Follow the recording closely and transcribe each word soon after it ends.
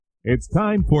It's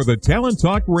time for the Talent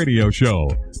Talk Radio Show,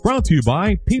 brought to you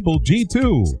by People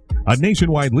G2, a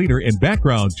nationwide leader in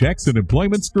background checks and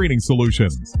employment screening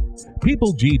solutions.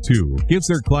 People G2 gives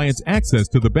their clients access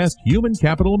to the best human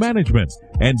capital management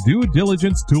and due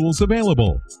diligence tools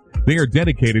available. They are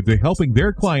dedicated to helping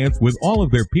their clients with all of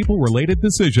their people-related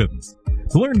decisions.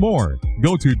 To learn more,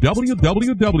 go to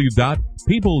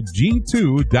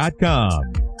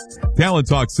www.peopleg2.com. Talent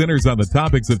Talk centers on the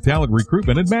topics of talent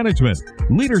recruitment and management,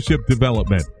 leadership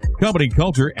development, company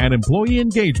culture, and employee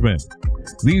engagement.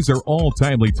 These are all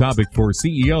timely topics for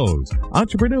CEOs,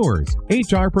 entrepreneurs,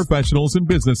 HR professionals, and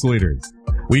business leaders.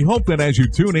 We hope that as you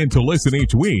tune in to listen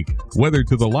each week, whether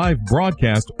to the live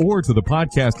broadcast or to the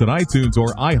podcast on iTunes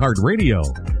or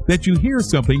iHeartRadio, that you hear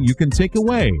something you can take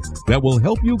away that will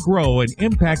help you grow and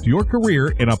impact your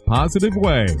career in a positive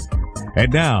way.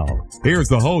 And now, here's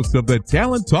the host of the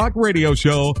Talent Talk Radio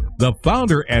Show, the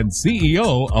founder and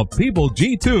CEO of People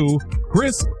G2,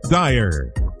 Chris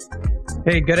Dyer.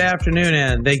 Hey, good afternoon,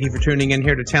 and thank you for tuning in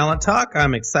here to Talent Talk.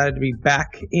 I'm excited to be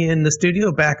back in the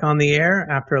studio, back on the air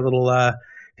after a little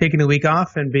taking a week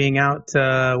off and being out.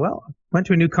 Went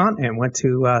to a new continent, went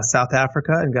to South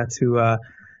Africa and got to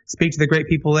speak to the great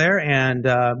people there.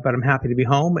 But I'm happy to be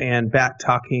home and back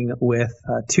talking with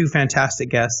two fantastic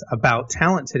guests about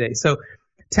talent today. So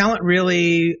talent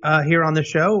really here on the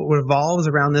show revolves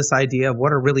around this idea of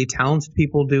what are really talented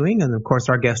people doing. And of course,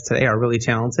 our guests today are really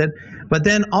talented. But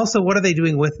then also, what are they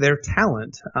doing with their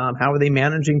talent? How are they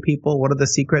managing people? What are the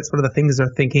secrets? What are the things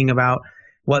they're thinking about?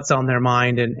 What's on their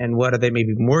mind? And what are they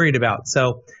maybe worried about?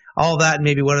 So all that, and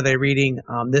maybe what are they reading?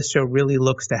 This show really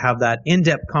looks to have that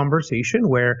in-depth conversation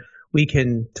where we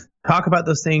can talk about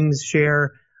those things,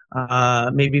 share,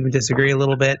 maybe even disagree a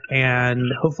little bit,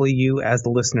 and hopefully you as the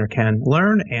listener can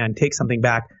learn and take something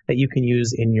back that you can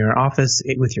use in your office,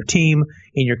 with your team,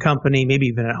 in your company, maybe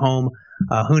even at home.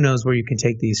 Who knows where you can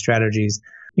take these strategies.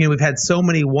 You know, we've had so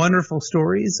many wonderful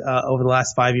stories over the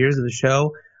last 5 years of the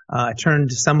show. I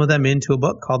turned some of them into a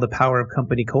book called The Power of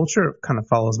Company Culture. It kind of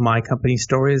follows my company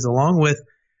stories along with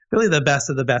really the best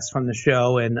of the best from the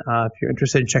show. And if you're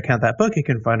interested in checking out that book, you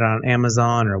can find it on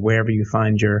Amazon or wherever you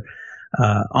find your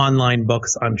online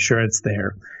books. I'm sure it's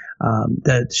there.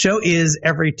 The show is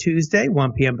every Tuesday,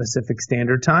 1 p.m. Pacific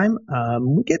Standard Time.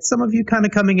 We get some of you kind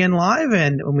of coming in live,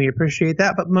 and we appreciate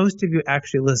that. But most of you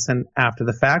actually listen after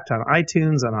the fact on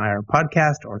iTunes, on our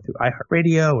podcast, or through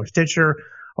iHeartRadio or Stitcher,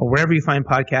 or wherever you find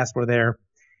podcasts. We're there.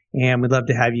 And we'd love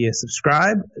to have you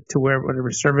subscribe to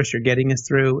whatever service you're getting us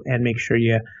through, and make sure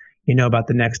you know about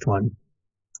the next one.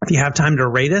 If you have time to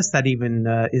rate us, that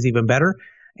is even better.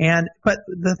 But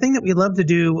the thing that we love to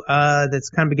do that's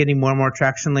kind of getting more and more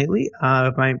traction lately,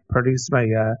 my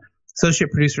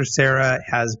associate producer Sarah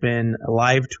has been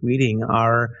live tweeting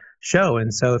our show.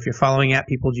 And so if you're following at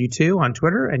People G2 on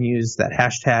Twitter and use that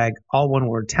hashtag, all one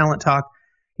word, Talent Talk,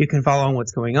 you can follow on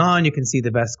what's going on. You can see the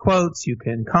best quotes. You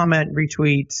can comment,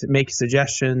 retweet, make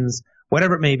suggestions,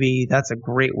 whatever it may be. That's a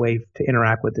great way to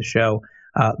interact with the show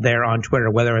there on Twitter,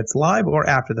 whether it's live or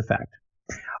after the fact.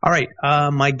 All right.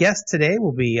 My guest today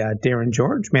will be Darien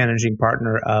George, managing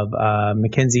partner of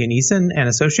Mackenzie and Eason and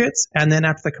Associates. And then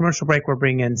after the commercial break, we're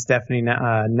bringing in Stephanie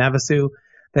Navasu,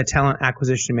 the talent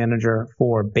acquisition manager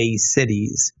for Bay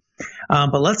Cities.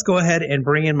 But let's go ahead and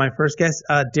bring in my first guest.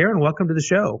 Darien, welcome to the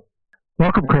show.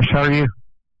 Welcome, Chris. How are you?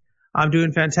 I'm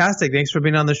doing fantastic. Thanks for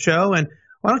being on the show. And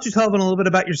why don't you tell everyone a little bit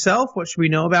about yourself? What should we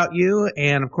know about you?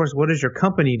 And, of course, what does your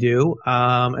company do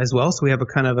as well? So we have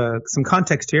some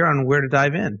context here on where to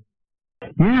dive in.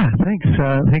 Yeah, thanks.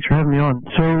 Thanks for having me on.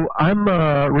 So I'm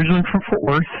originally from Fort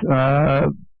Worth,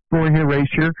 born here,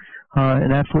 raised here,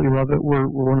 and absolutely love it. We're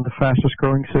one of the fastest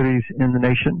growing cities in the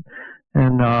nation,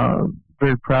 and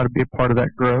very proud to be a part of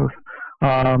that growth.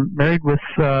 Married with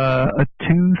a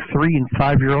 2, 3, and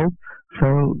 5-year-old,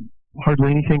 so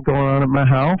hardly anything going on at my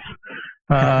house.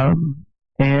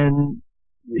 And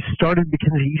started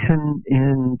Mackenzie Eason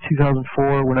in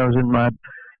 2004 when I was in my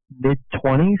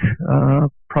mid-20s,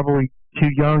 probably too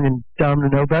young and dumb to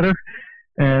know better.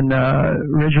 And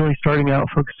originally starting out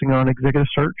focusing on executive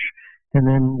search, and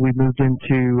then we moved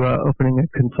into opening a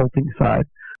consulting side,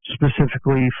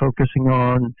 specifically focusing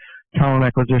on talent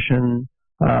acquisition,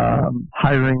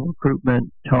 hiring,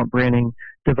 recruitment, talent branding,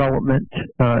 development,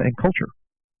 and culture.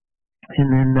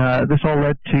 And then this all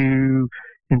led to,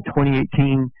 in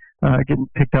 2018, getting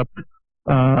picked up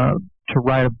to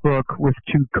write a book with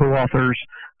 2 co-authors,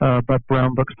 Bud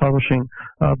Brown Books Publishing,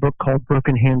 a book called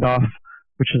Broken Handoff,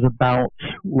 which is about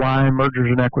why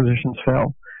mergers and acquisitions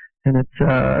fail. And it's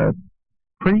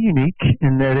pretty unique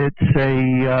in that it's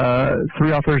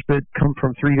three authors that come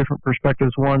from three different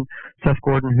perspectives. One, Seth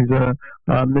Gordon, who's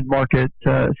a mid-market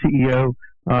CEO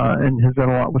and has done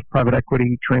a lot with private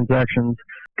equity transactions.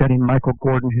 Got named Michael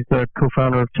Gordon, who's the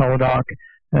co-founder of Teladoc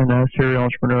and a serial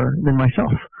entrepreneur. And then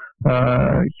myself,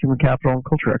 human capital and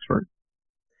culture expert.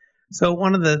 So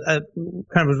one of the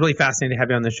kind of was really fascinating to have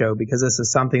you on the show because this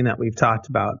is something that we've talked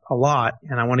about a lot,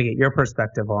 and I want to get your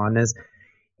perspective on is,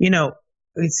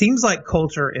 it seems like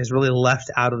culture is really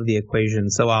left out of the equation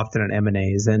so often at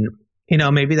M&As. And,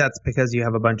 maybe that's because you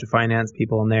have a bunch of finance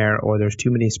people in there, or there's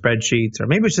too many spreadsheets, or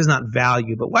maybe it's just not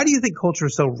valued. But why do you think culture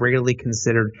is so rarely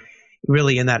considered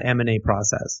really in that M&A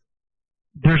process?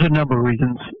 There's a number of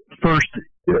reasons. First,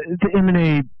 the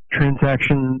M&A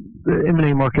transaction, the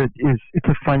M&A market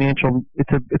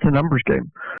it's a numbers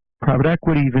game. Private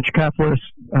equity, venture capitalists,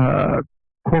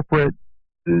 corporate,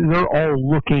 they're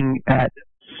all looking at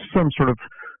some sort of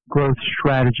growth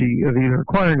strategy of either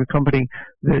acquiring a company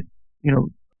that,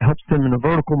 helps them in a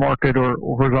vertical market or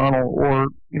horizontal, or,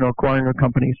 acquiring a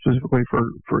company specifically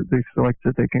for they feel like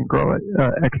that they can grow it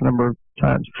X number of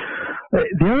times.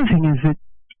 The other thing is that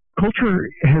culture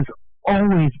has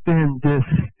always been this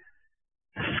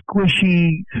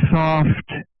squishy,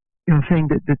 soft, thing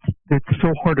that's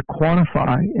so hard to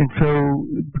quantify, and so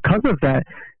because of that,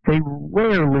 they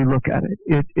rarely look at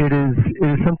it. It is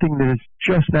something that is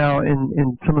just now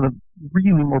in some of the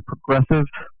really more progressive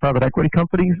private equity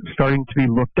companies starting to be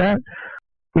looked at,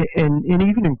 and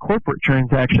even in corporate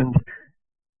transactions,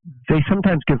 they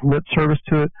sometimes give lip service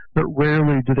to it, but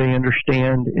rarely do they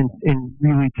understand and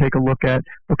really take a look at,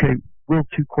 okay, will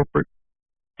two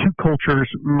cultures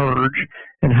merge,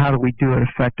 and how do we do it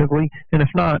effectively? And if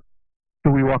not, do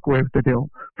we walk away with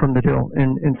from the deal?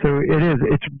 And so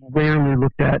it's rarely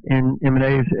looked at in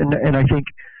M&As, and I think,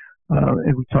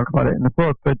 and we talk about it in the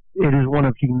book, but it is one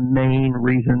of the main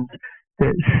reasons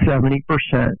that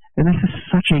 70%, and this is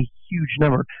such a huge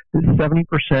number, that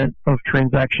 70% of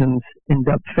transactions end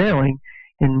up failing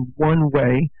in one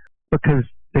way because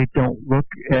they don't look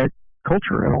at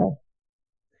culture at all.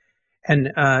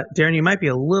 And Darren, you might be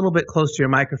a little bit close to your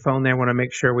microphone there. I want to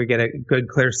make sure we get a good,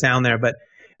 clear sound there. But,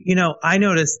 I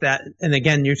noticed that, and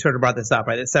again, you sort of brought this up,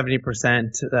 right? That 70%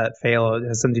 that fail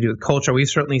has something to do with culture. We've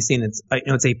certainly seen it's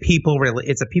a people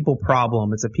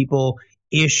problem. It's a people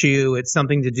issue. It's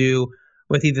something to do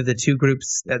with either the two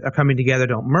groups that are coming together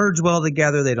don't merge well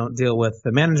together. They don't deal with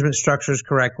the management structures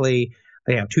correctly.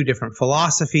 They have two different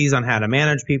philosophies on how to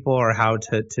manage people or how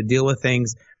to deal with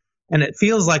things. And it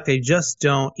feels like they just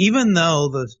don't, even though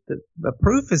the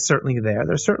proof is certainly there.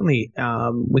 There's certainly,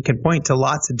 we can point to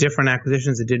lots of different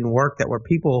acquisitions that didn't work that were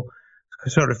people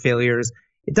sort of failures.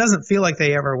 It doesn't feel like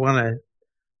they ever want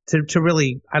to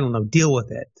really, deal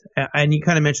with it. And you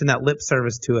kind of mentioned that lip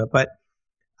service to it. But,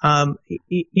 do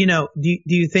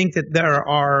you think that there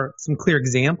are some clear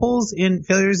examples in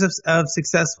failures of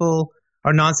successful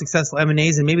or non-successful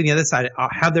M&As? And maybe on the other side,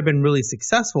 have there been really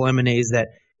successful M&As that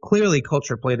clearly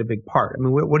culture played a big part? I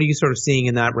mean, what are you sort of seeing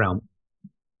in that realm?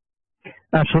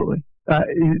 Absolutely.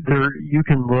 You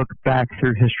can look back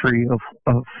through history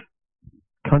of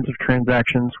tons of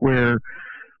transactions where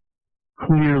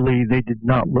clearly they did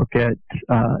not look at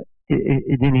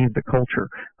any of the culture.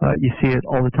 You see it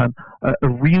all the time. A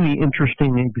really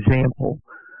interesting example,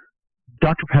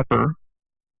 Dr. Pepper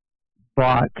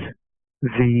bought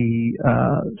the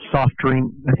soft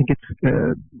drink, I think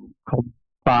it's called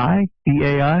BAI,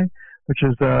 B-A-I, which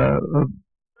is a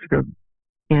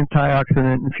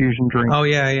antioxidant infusion drink. Oh,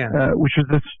 yeah. Which is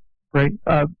this, right?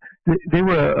 They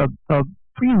were a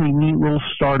really neat little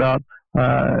startup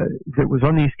that was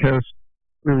on the East Coast,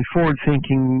 really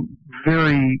forward-thinking,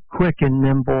 very quick and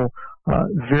nimble,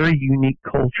 very unique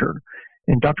culture.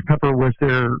 And Dr. Pepper was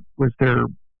their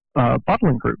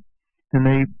bottling group,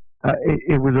 and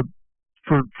it was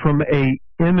from a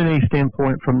M&A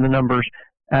standpoint, from the numbers,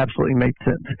 absolutely made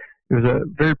sense. It was a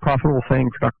very profitable thing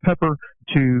for Dr. Pepper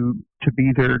to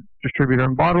be their distributor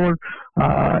and bottler,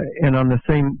 and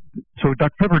so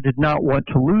Dr. Pepper did not want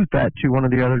to lose that to one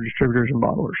of the other distributors and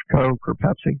bottlers, Coke or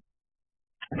Pepsi.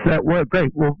 So that, well,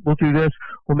 great, we'll do this.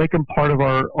 We'll make them part of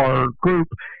our group,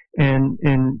 and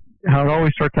how it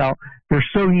always starts out, they're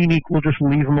so unique, we'll just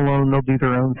leave them alone. They'll do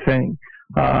their own thing,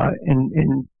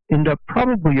 and end up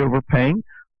probably overpaying,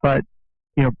 but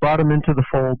brought them into the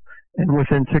fold, and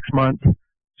within 6 months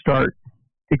start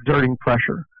exerting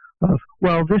pressure of,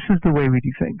 well, this is the way we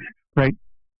do things, right?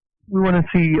 We want to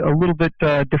see a little bit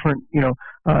different,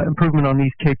 improvement on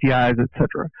these KPIs,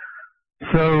 etc.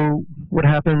 So what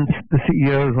happens? The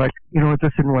CEO is like,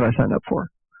 this isn't what I signed up for.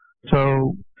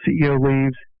 So CEO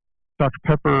leaves. Dr.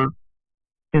 Pepper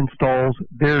installs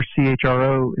their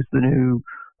CHRO is the new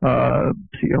CEO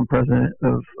and president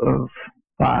of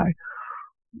Vi.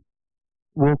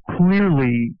 Well,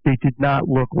 clearly they did not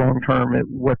look long term at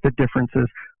what the difference is.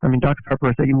 I mean, Dr. Pepper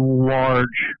is a large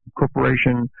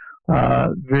corporation,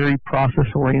 very process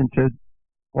oriented,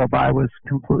 while Vi was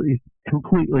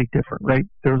completely different, right?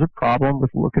 There was a problem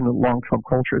with looking at long term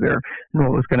culture there and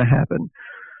what was going to happen.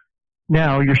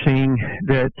 Now you're seeing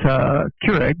that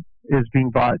Keurig is being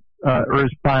bought or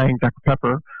is buying Dr.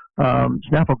 Pepper,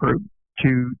 Snapple Group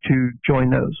to join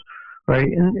those, right?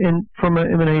 And from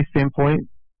an M&A standpoint,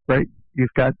 right,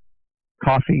 you've got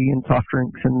coffee and soft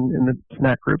drinks and the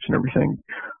snack groups and everything.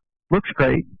 Looks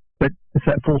great, but it's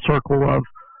that full circle of,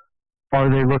 are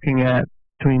they looking at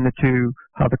between the two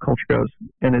how the culture goes?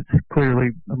 And it's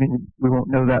clearly, I mean, we won't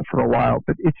know that for a while,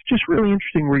 but it's just really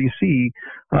interesting where you see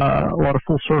a lot of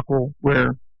full circle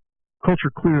where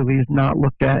culture clearly is not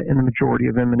looked at in the majority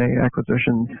of M&A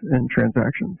acquisitions and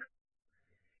transactions.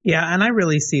 Yeah, and I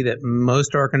really see that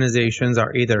most organizations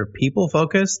are either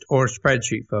people-focused or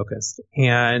spreadsheet-focused.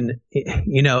 And,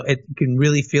 it can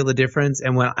really feel the difference.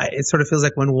 And it sort of feels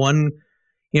like when one,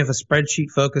 if a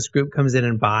spreadsheet-focused group comes in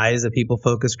and buys a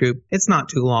people-focused group, it's not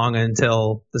too long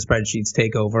until the spreadsheets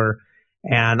take over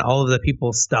and all of the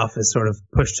people stuff is sort of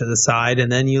pushed to the side.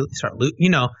 And then you start,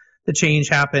 the change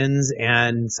happens,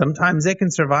 and sometimes it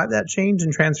can survive that change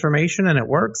and transformation and it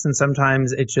works. And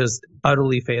sometimes it just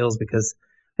utterly fails because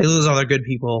they lose all their good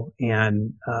people,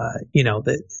 and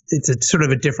it's a sort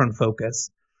of a different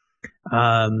focus.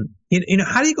 How do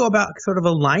you go about sort of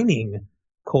aligning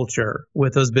culture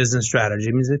with those business strategies?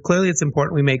 I mean, clearly it's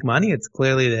important we make money. It's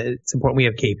clearly that it's important we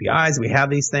have KPIs, we have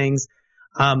these things.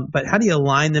 But how do you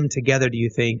align them together, do you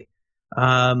think?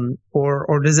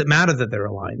 Or does it matter that they're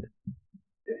aligned?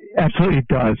 Absolutely it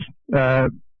does.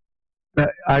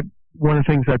 One of the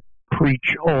things I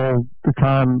preach all the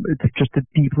time, it's just a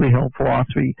deeply held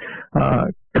philosophy.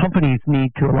 Companies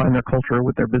need to align their culture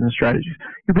with their business strategies.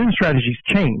 Your business strategies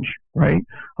change, right?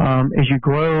 As you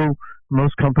grow,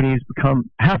 most companies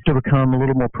have to become a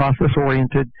little more process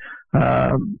oriented.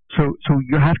 So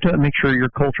you have to make sure your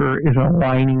culture is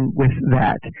aligning with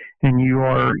that, and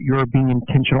you're being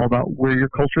intentional about where your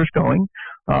culture is going,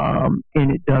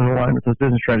 and it does align with those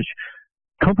business strategies.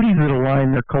 Companies that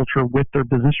align their culture with their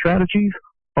business strategies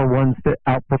are ones that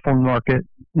outperform the market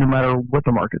no matter what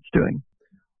the market's doing.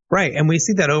 Right. And we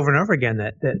see that over and over again,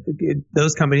 that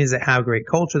those companies that have great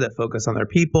culture, that focus on their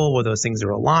people, where those things are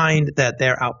aligned, that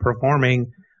they're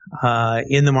outperforming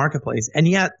in the marketplace. And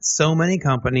yet so many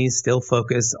companies still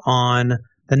focus on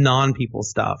the non-people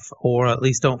stuff, or at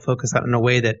least don't focus on it in a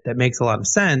way that makes a lot of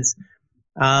sense.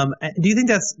 Do you think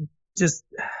that's just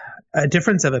a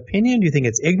difference of opinion? Do you think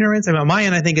it's ignorance? I mean, on my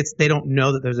end, I think they don't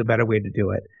know that there's a better way to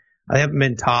do it. They haven't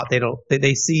been taught.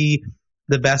 They see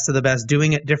the best of the best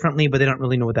doing it differently, but they don't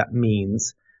really know what that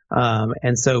means.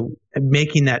 And so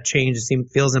making that change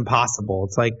feels impossible.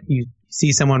 It's like you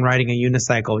see someone riding a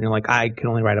unicycle and you're like, I can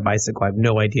only ride a bicycle. I have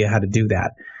no idea how to do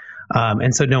that.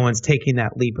 And so no one's taking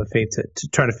that leap of faith to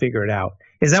try to figure it out.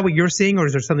 Is that what you're seeing, or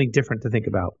is there something different to think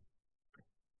about?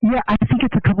 Yeah, I think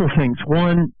it's a couple of things.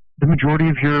 One, the majority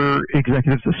of your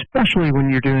executives, especially when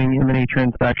you're doing M&A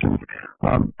transactions,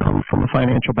 come from a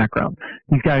financial background.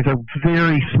 These guys are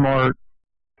very smart,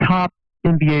 top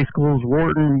MBA schools,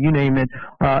 Wharton, you name it,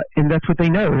 and that's what they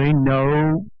know. They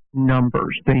know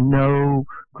numbers. They know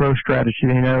growth strategy.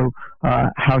 They know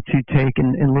how to take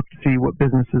and look to see what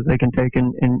businesses they can take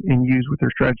and use with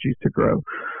their strategies to grow.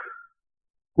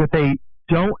 What they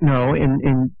don't know,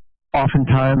 and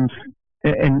oftentimes,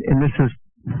 and this is,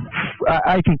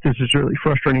 I think this is really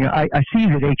frustrating. I see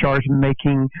that HR is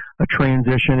making a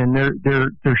transition, and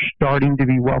they're starting to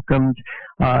be welcomed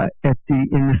in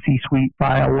the C-suite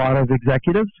by a lot of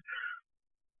executives.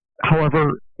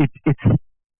 However, it's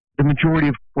the majority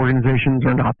of organizations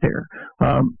are not there.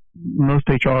 Most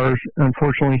HRs,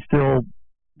 unfortunately, still,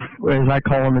 as I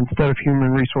call them, instead of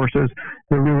human resources,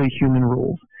 they're really human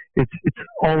rules. It's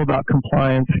all about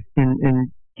compliance and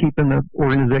keeping the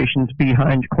organization's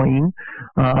behind clean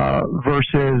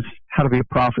versus how to be a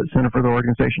profit center for the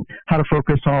organization, how to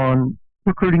focus on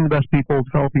recruiting the best people,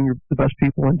 developing the best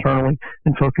people internally,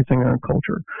 and focusing on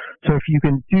culture. So if you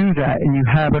can do that and you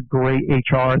have a great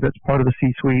HR that's part of the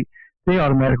C-suite, they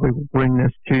automatically will bring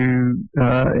this to,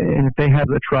 and if they have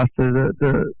the trust of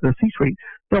the C-suite,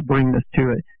 they'll bring this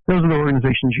to it. Those are the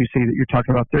organizations you see that you're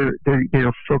talking about. They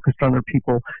are focused on their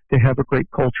people. They have a great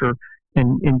culture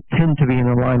and tend to be in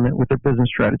alignment with their business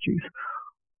strategies.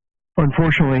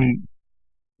 Unfortunately,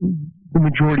 the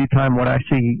majority of the time what I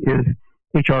see is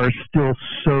HR is still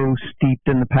so steeped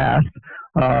in the past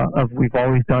of we've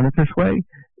always done it this way,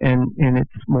 and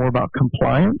it's more about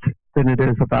compliance than it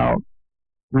is about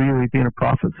really being a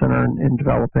profit center and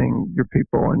developing your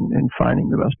people and finding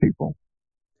the best people.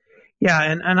 Yeah,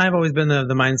 and I've always been the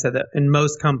mindset that in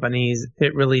most companies,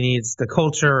 it really needs the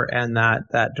culture, and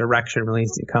that direction really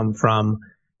needs to come from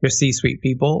your C-suite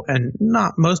people. And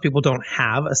not most people don't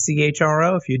have a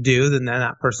CHRO. If you do, then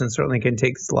that person certainly can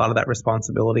take a lot of that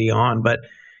responsibility on. But,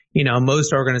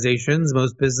 most organizations,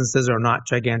 most businesses are not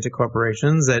gigantic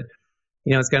corporations that,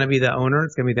 it's going to be the owner,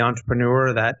 it's going to be the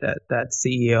entrepreneur, that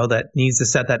CEO that needs to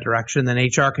set that direction. Then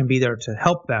HR can be there to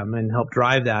help them and help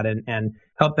drive that and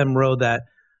help them row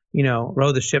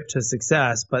the ship to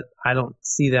success. But I don't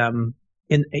see them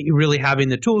in really having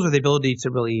the tools or the ability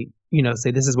to really,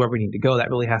 say this is where we need to go. That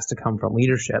really has to come from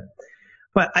leadership.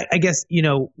 But I guess,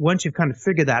 once you've kind of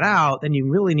figured that out, then you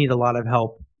really need a lot of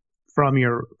help from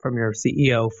your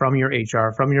CEO, from your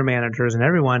HR, from your managers and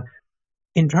everyone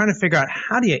in trying to figure out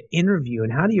how do you interview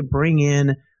and how do you bring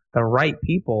in the right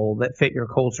people that fit your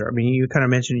culture. I mean, you kind of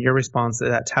mentioned in your response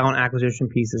that talent acquisition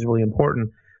piece is really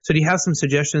important. So do you have some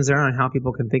suggestions there on how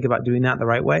people can think about doing that the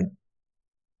right way?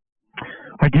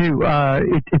 I do.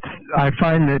 I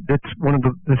find that that's one of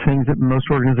the things that most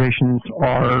organizations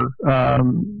are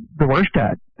the worst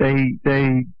at.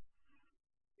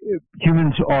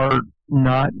 Humans are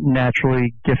not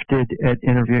naturally gifted at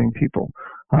interviewing people.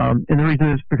 And the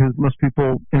reason is because most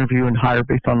people interview and hire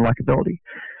based on likability.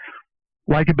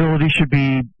 Likability should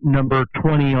be number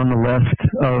 20 on the list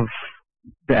of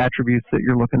the attributes that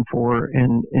you're looking for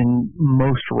in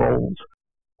most roles.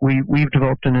 We've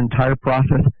developed an entire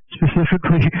process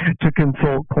specifically to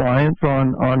consult clients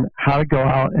on how to go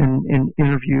out and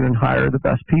interview and hire the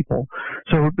best people.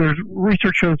 So there's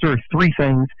research shows there are three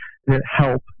things that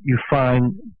help you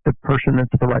find the person that's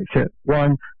the right fit.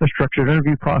 One, the structured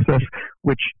interview process,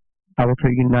 which I will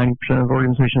tell you 90% of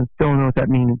organizations don't know what that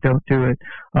means and don't do it.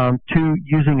 Two,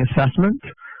 using assessments.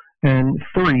 And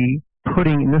three,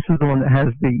 and this is the one that has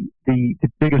the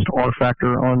biggest R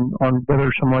factor on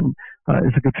whether someone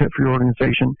is a good fit for your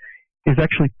organization, is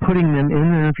actually putting them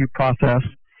in the interview process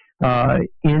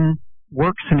in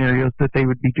work scenarios that they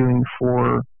would be doing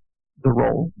for the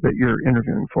role that you're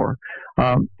interviewing for.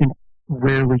 And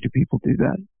rarely do people do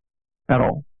that at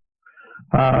all.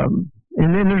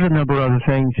 And then there's a number of other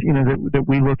things, that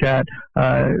we look at.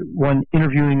 One,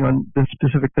 interviewing on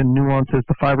the nuances,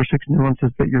 the 5 or 6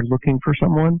 nuances that you're looking for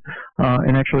someone,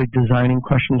 and actually designing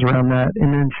questions around that.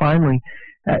 And then finally,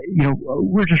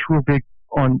 we're just real big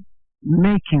on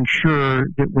making sure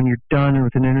that when you're done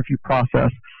with an interview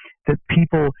process, that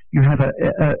you have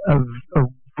a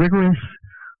rigorous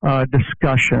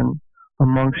discussion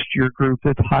amongst your group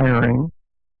that's hiring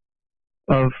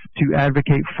to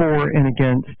advocate for and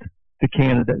against the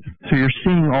candidates. So you're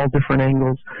seeing all different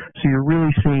angles. So you're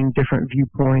really seeing different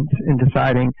viewpoints and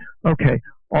deciding, okay,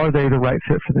 are they the right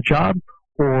fit for the job,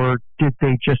 or did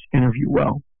they just interview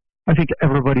well? I think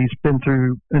everybody's been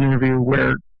through an interview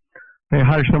where they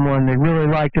hire someone, they really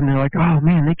liked them, they're like, oh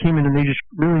man, they came in and they just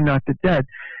really knocked it dead.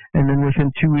 And then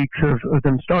within 2 weeks of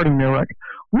them starting, they're like,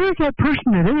 where's that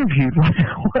person that interviewed? Why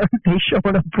aren't they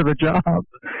showing up for the job?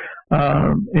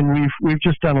 And we've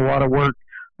just done a lot of work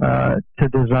to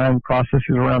design processes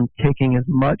around taking as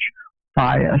much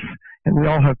bias, and we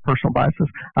all have personal biases,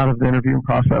 out of the interviewing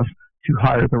process to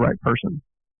hire the right person.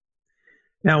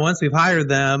 Now, once we've hired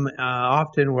them,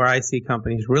 often where I see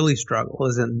companies really struggle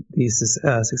is in the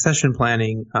succession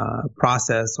planning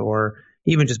process, or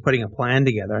even just putting a plan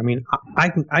together. I mean, I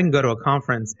can go to a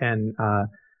conference and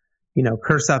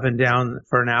curse up and down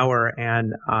for an hour,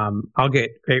 and I'll get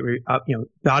great.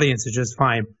 The audience is just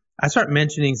fine. I start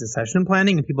mentioning succession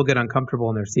planning, and people get uncomfortable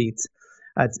in their seats.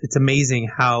 It's amazing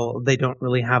how they don't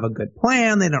really have a good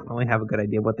plan. They don't really have a good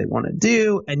idea what they want to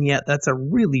do, and yet that's a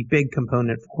really big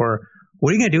component for what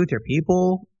are you going to do with your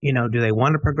people? Do they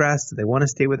want to progress? Do they want to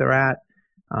stay where they're at?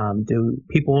 Do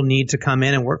people need to come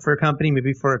in and work for a company,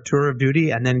 maybe for a tour of duty,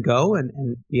 and then go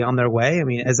and be on their way? I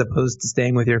mean, as opposed to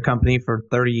staying with your company for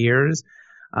 30 years.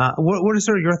 What is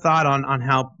sort of your thought on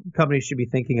how companies should be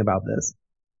thinking about this?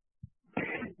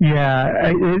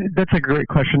 Yeah, that's a great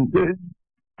question.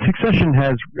 Succession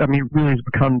really has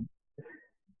become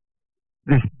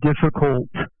this difficult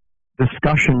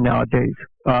discussion nowadays.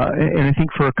 And I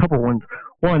think for a couple ones.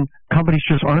 One, companies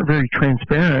just aren't very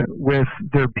transparent with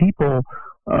their people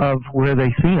of where they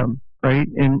see them, right?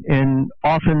 And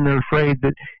often they're afraid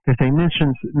that if they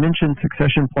mention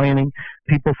succession planning,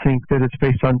 people think that it's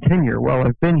based on tenure. Well,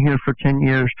 I've been here for 10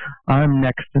 years. I'm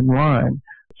next in line.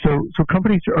 So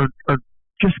companies are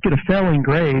just get a failing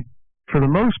grade for the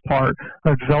most part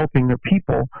of developing their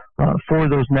people for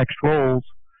those next roles.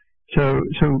 So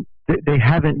they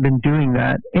haven't been doing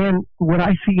that. And what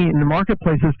I see in the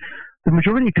marketplace is the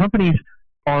majority of companies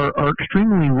are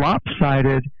extremely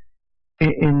lopsided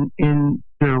in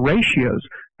their ratios.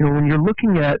 When you're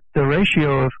looking at the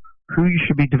ratio of who you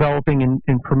should be developing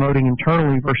and promoting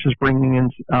internally versus bringing in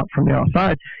out from the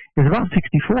outside is about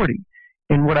 60-40.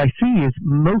 And what I see is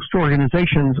most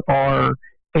organizations are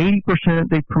 80%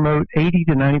 they promote 80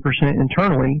 to 90%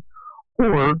 internally,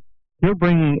 or they're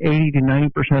bringing 80 to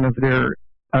 90% of their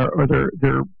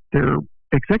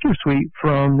executive suite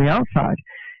from the outside.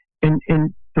 And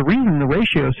the reason the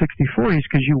ratio is 60-40 is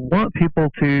because you want people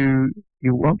to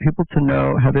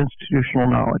know, have institutional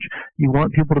knowledge. You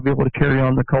want people to be able to carry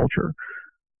on the culture.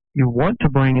 You want to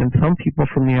bring in some people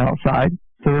from the outside,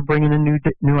 so they're bringing in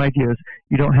new ideas.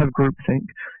 You don't have groupthink.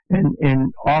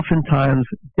 And oftentimes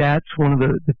that's one of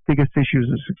the biggest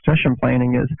issues of succession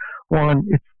planning is, one,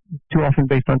 it's too often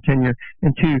based on tenure,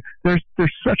 and two, there's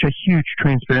such a huge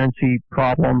transparency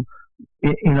problem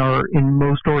in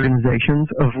most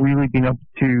organizations of really being able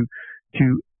to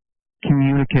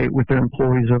communicate with their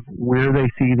employees of where they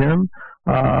see them,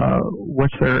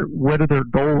 what are their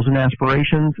goals and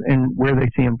aspirations, and where they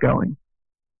see them going.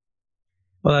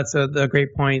 Well, that's a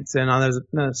great point. And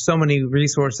there's so many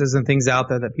resources and things out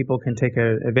there that people can take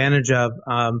advantage of,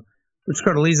 which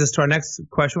sort of leads us to our next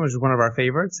question, which is one of our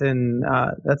favorites. And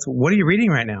that's, what are you reading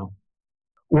right now?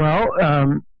 Well,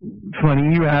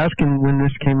 funny you ask, and when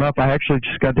this came up, I actually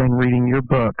just got done reading your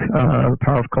book, The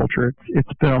Power of Culture.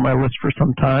 It's been on my list for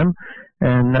some time,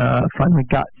 and finally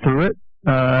got through it.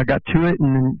 Got to it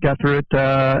and got through it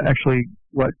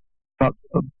about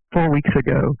 4 weeks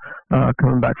ago,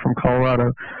 coming back from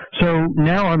Colorado. So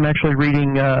now I'm actually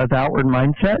reading The Outward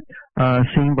Mindset,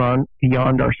 Seeing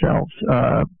Beyond Ourselves.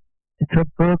 It's a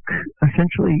book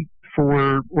essentially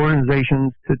for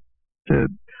organizations to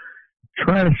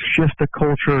try to shift the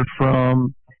culture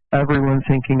from everyone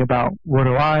thinking about what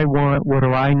do I want, what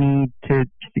do I need to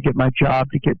get my job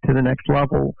to get to the next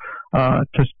level,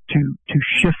 to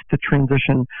shift the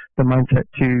transition, the mindset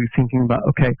to thinking about,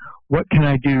 okay, what can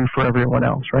I do for everyone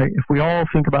else, right? If we all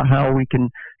think about how we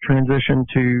can transition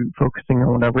to focusing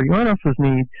on what everyone else's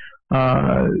need,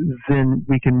 then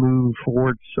we can move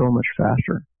forward so much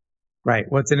faster. Right.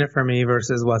 What's in it for me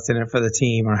versus what's in it for the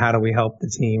team, or how do we help the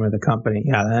team or the company?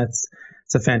 Yeah, that's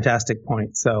a fantastic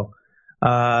point. So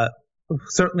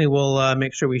certainly we'll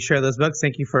make sure we share those books.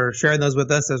 Thank you for sharing those with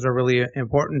us. Those are really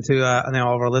important to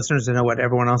all of our listeners to know what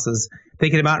everyone else is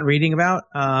thinking about and reading about.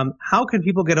 How can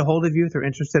people get a hold of you if they're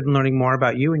interested in learning more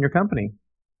about you and your company?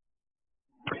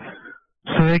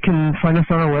 So they can find us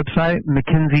on our website,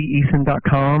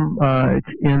 MackenzieEason.com. It's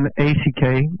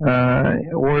M-A-C-K.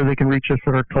 Or they can reach us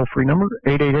at our toll-free number,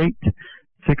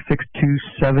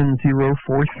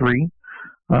 888-662-7043.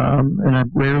 And I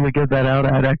rarely give that out.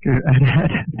 I'd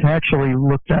actually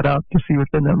look that up to see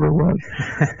what the number was.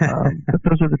 But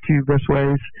those are the two best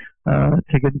ways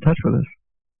to get in touch with us.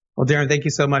 Well, Darren, thank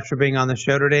you so much for being on the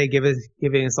show today,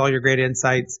 giving us all your great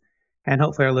insights. And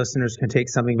hopefully our listeners can take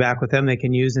something back with them they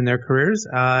can use in their careers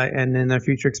and in their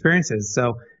future experiences.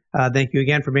 So thank you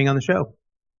again for being on the show.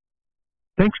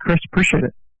 Thanks, Chris. Appreciate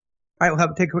it. All right, we'll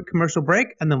have to take a quick commercial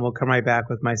break, and then we'll come right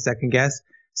back with my second guest,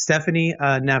 Stephanie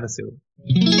Navasu.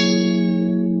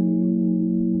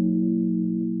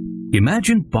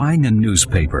 Imagine buying a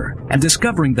newspaper and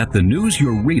discovering that the news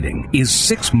you're reading is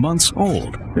 6 months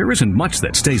old. There isn't much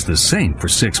that stays the same for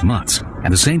 6 months,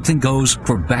 and the same thing goes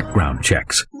for background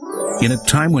checks. In a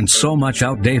time when so much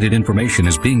outdated information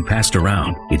is being passed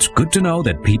around, it's good to know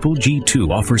that People G2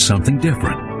 offers something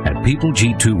different. At People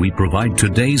G2, we provide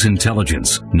today's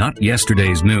intelligence, not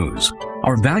yesterday's news.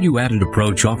 Our value-added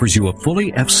approach offers you a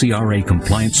fully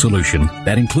FCRA-compliant solution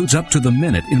that includes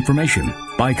up-to-the-minute information.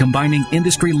 By combining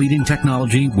industry-leading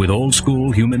technology with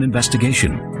old-school human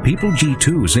investigation, People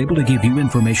G2 is able to give you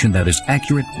information that is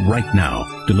accurate right now,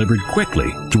 delivered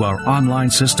quickly to our online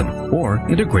system, or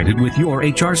integrated with your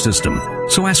HR system.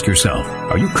 So ask yourself,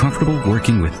 are you comfortable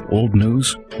working with old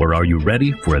news, or are you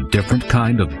ready for a different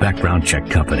kind of background check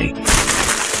company?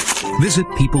 Visit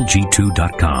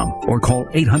peopleg2.com or call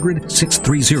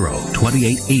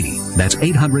 800-630-2880. That's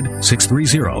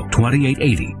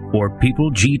 800-630-2880 or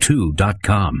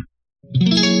peopleg2.com.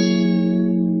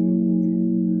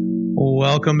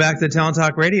 Welcome back to the Talent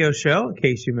Talk Radio Show. In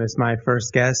case you missed my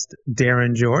first guest,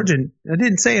 Darien George, and I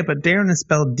didn't say it, but Darien is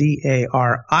spelled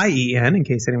D-A-R-I-E-N, in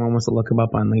case anyone wants to look him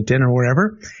up on LinkedIn or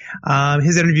wherever.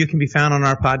 His interview can be found on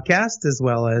our podcast as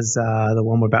well as the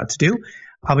one we're about to do.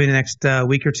 probably in the next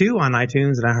week or two on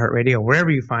iTunes and iHeartRadio, wherever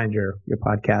you find your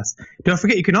podcast. Don't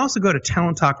forget, you can also go to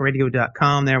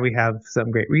talenttalkradio.com. There we have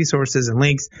some great resources and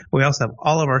links. We also have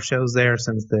all of our shows there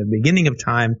since the beginning of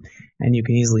time, and you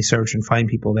can easily search and find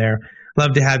people there.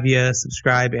 Love to have you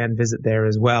subscribe and visit there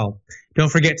as well.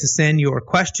 Don't forget to send your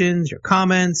questions, your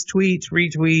comments, tweets,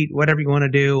 retweet, whatever you want to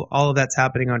do. All of that's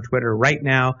happening on Twitter right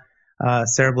now.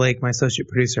 Sarah Blake, my associate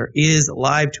producer, is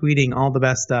live tweeting all the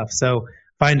best stuff. So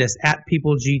find us at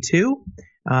PeopleG2,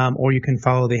 or you can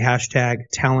follow the hashtag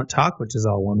Talent Talk, which is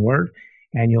all one word,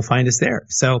 and you'll find us there.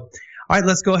 So, all right,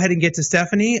 let's go ahead and get to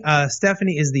Stephanie.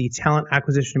 Stephanie is the Talent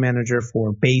Acquisition Manager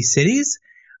for Bay Cities.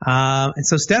 And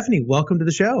so, Stephanie, welcome to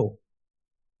the show.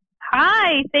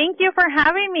 Hi, thank you for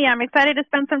having me. I'm excited to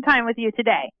spend some time with you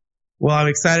today. Well, I'm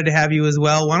excited to have you as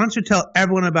well. Why don't you tell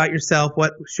everyone about yourself?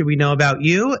 What should we know about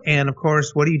you? And, of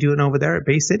course, what are you doing over there at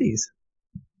Bay Cities?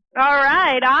 All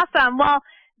right, awesome. Well,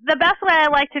 the best way I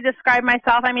like to describe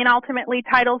myself, ultimately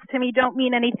titles to me don't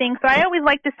mean anything. So I always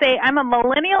like to say I'm a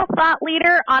millennial thought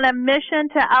leader on a mission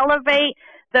to elevate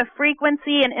the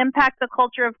frequency and impact the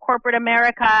culture of corporate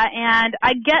America. And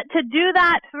I get to do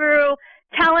that through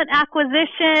talent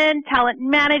acquisition, talent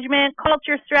management,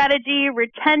 culture strategy,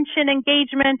 retention,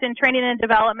 engagement, and training and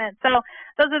development. So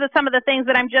those are some of the things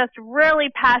that I'm just really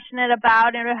passionate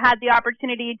about and have had the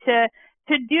opportunity to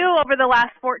do over the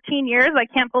last 14 years. I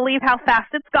can't believe how fast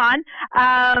it's gone.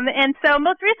 And so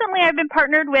most recently I've been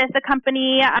partnered with a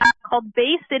company called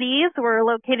Bay Cities. We're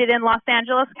located in Los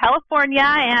Angeles, California,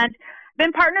 and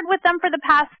been partnered with them for the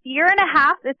past year and a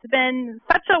half. It's been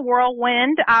such a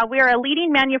whirlwind. We are a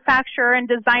leading manufacturer and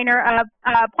designer of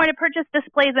point-of-purchase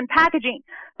displays and packaging.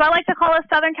 So I like to call us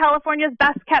Southern California's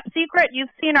best-kept secret. You've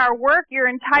seen our work your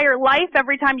entire life.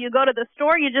 Every time you go to the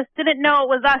store, you just didn't know it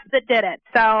was us that did it.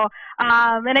 So,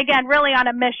 and again, really on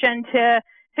a mission to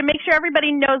make sure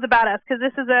everybody knows about us, because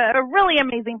this is a really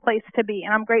amazing place to be,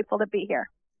 and I'm grateful to be here.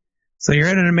 So you're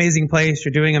in an amazing place.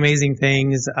 You're doing amazing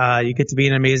things. You get to be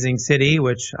in an amazing city,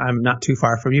 which I'm not too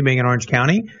far from you, being in Orange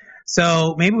County.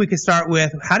 So maybe we could start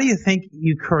with, how do you think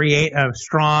you create a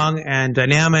strong and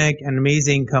dynamic and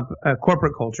amazing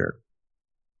corporate culture?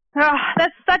 Oh,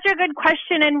 that's such a good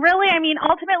question. And really,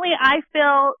 ultimately, I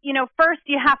feel, first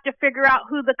you have to figure out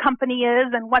who the company is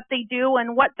and what they do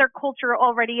and what their culture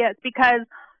already is, because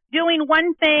doing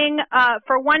one thing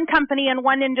for one company in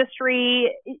one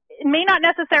industry, it may not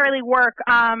necessarily work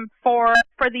for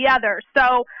the other.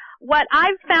 So what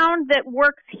I've found that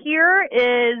works here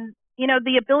is,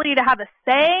 the ability to have a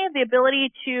say, the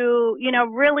ability to,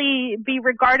 really be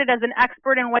regarded as an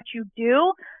expert in what you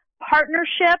do,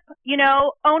 partnership,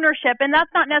 ownership. And that's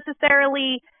not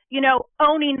necessarily,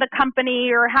 owning the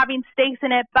company or having stakes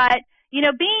in it, but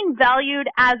being valued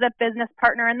as a business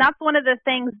partner. And that's one of the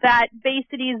things that Bay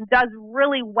Cities does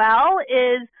really well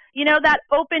is, that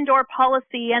open door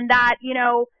policy, and that,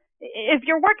 if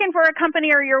you're working for a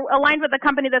company or you're aligned with a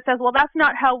company that says, well, that's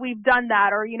not how we've done that,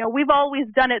 or, we've always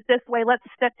done it this way, let's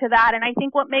stick to that. And I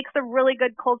think what makes a really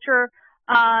good culture,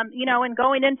 and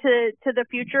going into the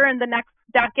future and the next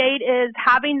decade is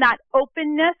having that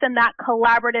openness and that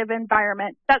collaborative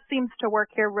environment. That seems to work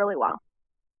here really well.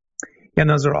 Yeah, and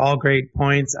those are all great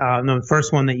points. The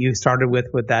first one that you started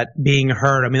with that being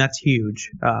heard, that's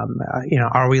huge.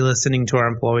 Are we listening to our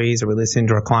employees? Are we listening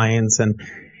to our clients? And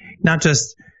not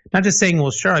just saying,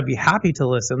 well, sure, I'd be happy to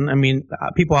listen.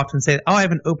 People often say, oh, I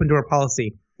have an open door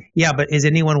policy. Yeah, but is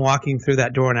anyone walking through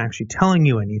that door and actually telling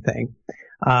you anything?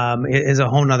 Is a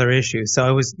whole nother issue. So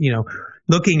I was,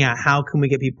 looking at how can we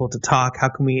get people to talk? How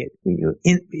can we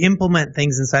implement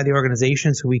things inside the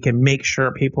organization so we can make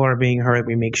sure people are being heard?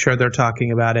 We make sure they're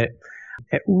talking about it.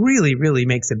 It really, really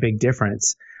makes a big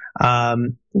difference.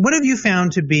 What have you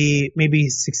found to be maybe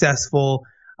successful?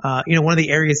 One of the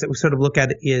areas that we sort of look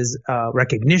at is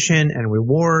recognition and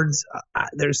rewards.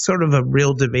 There's sort of a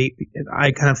real debate.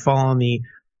 I kind of fall on the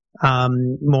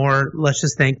more, let's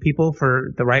just thank people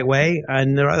for the right way.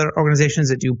 And there are other organizations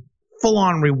that do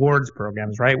full-on rewards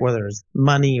programs, right, where there's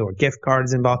money or gift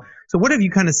cards involved. So what have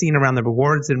you kind of seen around the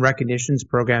rewards and recognitions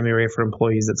program area for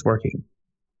employees that's working?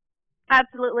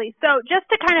 Absolutely. So just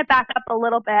to kind of back up a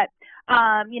little bit,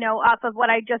 off of what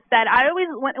I just said, I always,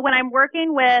 when I'm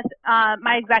working with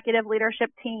my executive leadership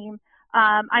team,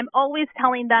 I'm always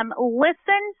telling them,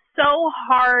 listen so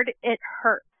hard it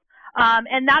hurts.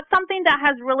 And that's something that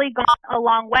has really gone a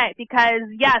long way because,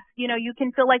 yes, you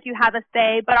can feel like you have a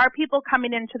say, but are people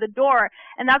coming into the door?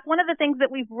 And that's one of the things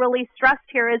that we've really stressed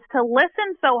here is to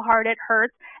listen so hard it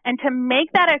hurts and to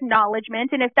make that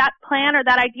acknowledgement. And if that plan or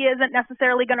that idea isn't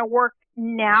necessarily going to work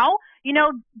now,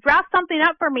 draft something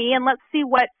up for me and let's see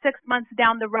what 6 months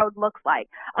down the road looks like.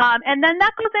 And then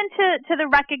that goes into the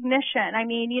recognition. I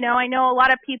mean, I know a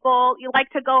lot of people, you like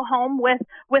to go home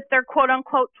with their quote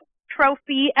unquote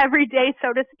trophy every day,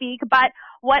 so to speak. But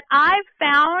what I've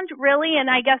found really, and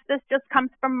I guess this just comes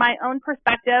from my own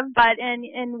perspective, but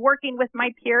in working with my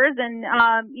peers and,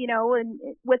 and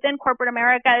within corporate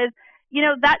America is,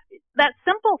 that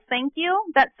simple thank you,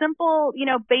 that simple,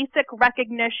 basic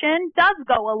recognition does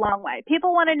go a long way.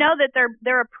 People want to know that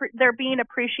they're being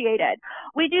appreciated.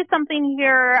 We do something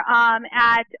here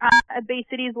at Bay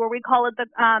Cities where we call it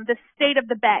the State of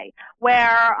the Bay,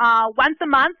 where once a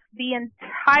month the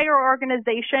entire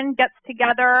organization gets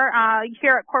together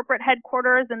here at corporate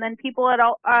headquarters, and then people at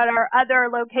our other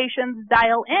locations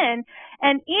dial in,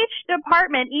 and each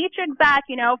department, each exec,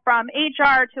 from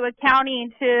HR to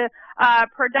accounting to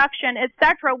production, et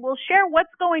cetera, will share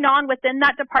what's going on within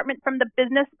that department from the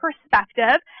business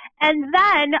perspective, and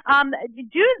then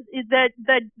do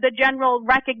the general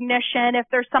recognition if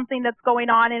there's something that's going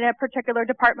on in a particular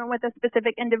department with a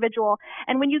specific individual.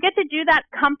 And when you get to do that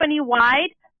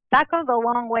company-wide, that goes a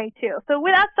long way too. So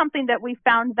that's something that we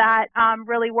found that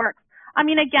really works. I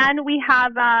mean, again, we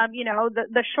have,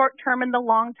 the short term and the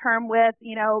long term with,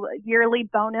 yearly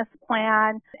bonus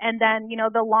plan, and then,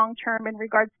 the long term in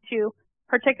regards to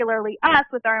particularly us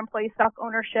with our employee stock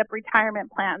ownership retirement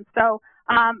plans. So,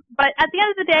 but at the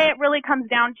end of the day, it really comes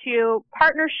down to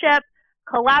partnership,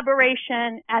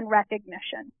 collaboration, and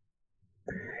recognition.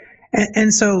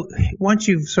 And so once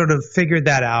you've sort of figured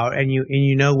that out and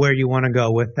you know where you want to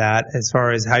go with that, as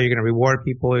far as how you're going to reward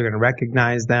people, you're going to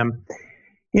recognize them,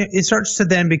 it starts to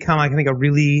then become, I think, a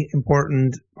really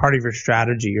important part of your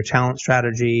strategy, your talent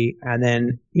strategy, and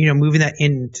then, moving that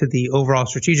into the overall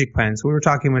strategic plan. So we were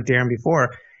talking with Darren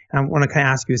before, and I want to kind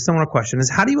of ask you a similar question, is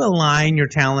how do you align your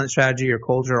talent strategy, your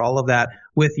culture, all of that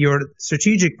with your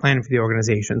strategic plan for the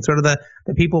organization, sort of the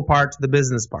people part to the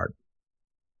business part?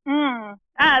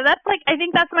 I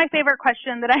think that's my favorite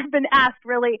question that I've been asked,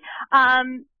 really.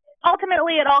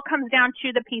 Ultimately, it all comes down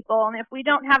to the people. And if we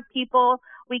don't have people,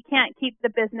 we can't keep the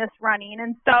business running.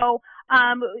 And so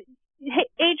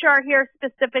HR here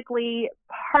specifically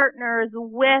partners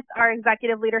with our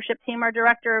executive leadership team. Our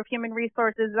director of human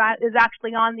resources is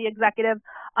actually on the executive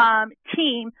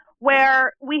team,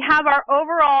 where we have our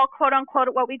overall, quote unquote,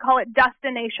 what we call it,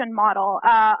 destination model,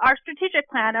 our strategic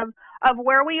plan of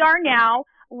where we are now,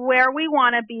 where we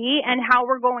want to be, and how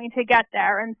we're going to get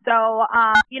there. And so,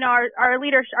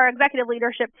 our executive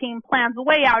leadership team plans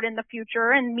way out in the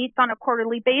future and meets on a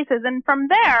quarterly basis. And from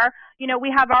there,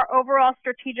 we have our overall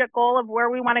strategic goal of where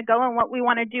we want to go and what we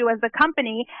want to do as a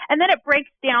company. And then it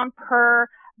breaks down per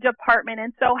department.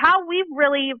 And so how we've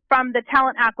really, from the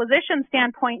talent acquisition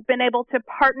standpoint, been able to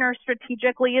partner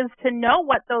strategically is to know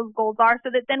what those goals are, so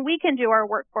that then we can do our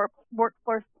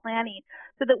workforce planning,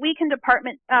 so that we can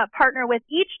partner with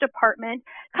each department,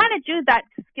 kind of do that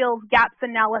skills gaps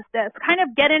analysis, kind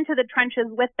of get into the trenches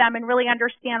with them and really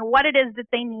understand what it is that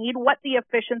they need, what the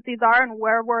efficiencies are, and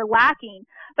where we're lacking.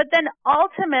 But then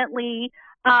ultimately,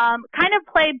 kind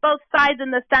of play both sides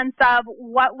in the sense of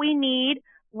what we need,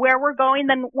 where we're going,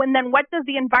 then what does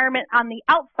the environment on the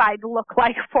outside look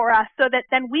like for us, so that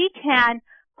then we can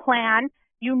plan,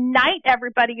 unite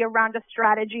everybody around a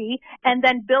strategy, and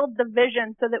then build the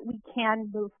vision so that we can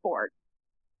move forward.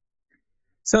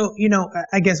 So,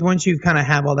 I guess once you kind of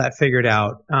have all that figured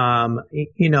out,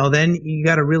 then you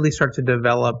got to really start to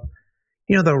develop,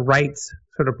 the right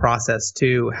sort of process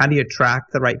to how do you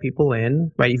attract the right people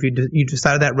in, right? If you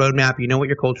decided that roadmap, what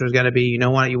your culture is going to be,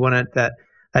 what you want it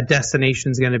that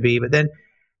destination is going to be. But then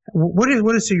what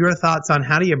is your thoughts on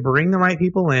how do you bring the right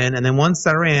people in, and then once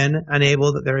they're in,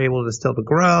 they're able to still to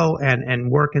grow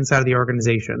and work inside of the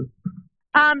organization?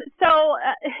 So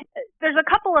there's a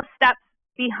couple of steps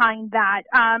behind that.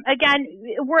 Again,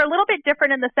 we're a little bit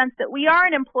different in the sense that we are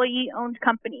an employee-owned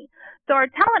company. So our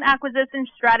talent acquisition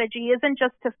strategy isn't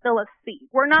just to fill a seat.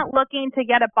 We're not looking to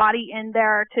get a body in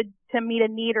there to meet a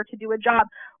need or to do a job.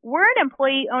 We're an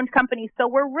employee-owned company, so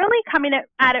we're really coming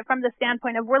at it from the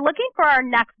standpoint of we're looking for our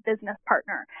next business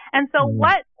partner. And so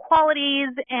what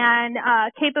qualities and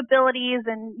capabilities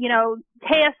and,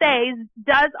 KSAs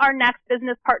does our next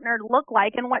business partner look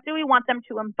like, and what do we want them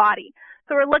to embody?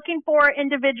 So we're looking for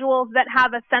individuals that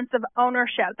have a sense of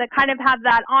ownership, that kind of have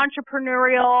that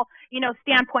entrepreneurial,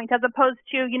 standpoint, as opposed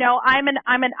to, I'm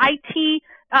an IT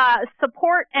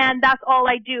support and that's all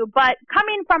I do. But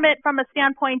coming from it from a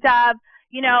standpoint of,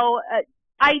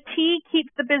 IT keeps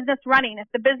the business running. If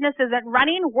the business isn't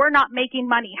running, we're not making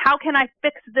money. How can I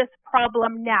fix this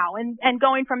problem now? And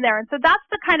going from there. And so that's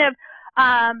the kind of,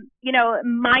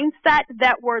 mindset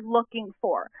that we're looking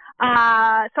for.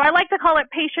 So I like to call it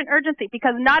patient urgency,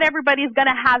 because not everybody's going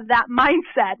to have that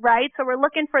mindset, right? So we're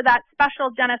looking for that special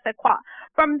je ne sais quoi.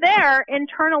 From there,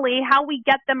 internally, how we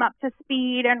get them up to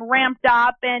speed and ramped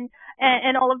up and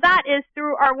all of that is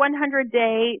through our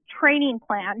 100-day training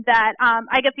plan that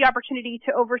I get the opportunity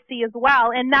to oversee as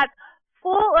well. And that's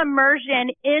full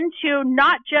immersion into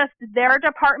not just their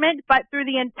department, but through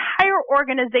the entire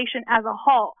organization as a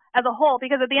whole,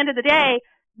 because at the end of the day,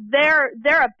 they're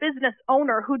a business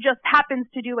owner who just happens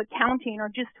to do accounting, or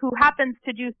just who happens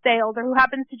to do sales, or who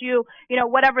happens to do,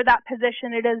 whatever that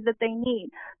position it is that they need.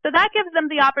 So that gives them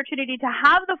the opportunity to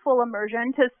have the full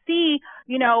immersion, to see,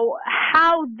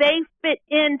 how they fit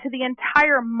into the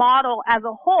entire model as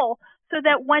a whole, so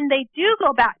that when they do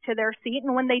go back to their seat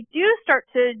and when they do start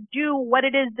to do what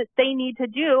it is that they need to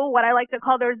do, what I like to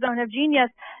call their zone of genius,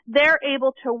 they're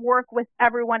able to work with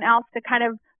everyone else to kind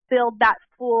of build that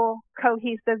full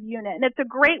cohesive unit. And it's a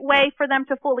great way for them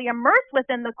to fully immerse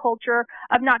within the culture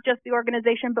of not just the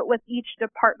organization, but with each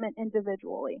department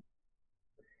individually.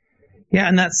 Yeah,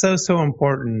 and that's so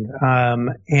important.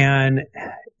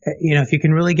 If you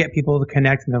can really get people to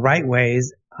connect in the right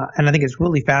ways, and I think it's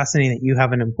really fascinating that you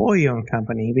have an employee-owned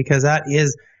company, because that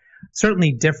is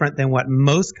certainly different than what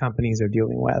most companies are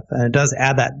dealing with. And it does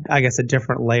add that, I guess, a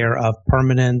different layer of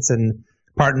permanence and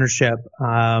partnership.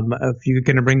 If you're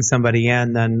going to bring somebody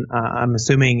in, then I'm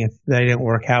assuming if they didn't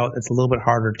work out, it's a little bit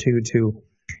harder to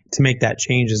make that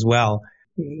change as well.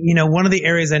 One of the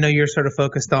areas I know you're sort of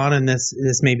focused on, and this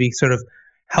may be sort of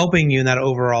helping you in that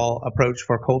overall approach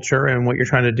for culture and what you're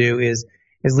trying to do, is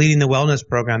leading the wellness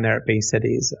program there at Bay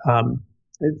Cities.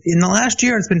 In the last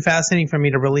year, it's been fascinating for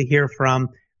me to really hear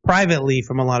privately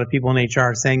from a lot of people in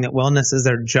HR saying that wellness is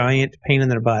their giant pain in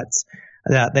their butts,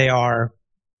 that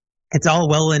it's all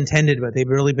well intended, but they've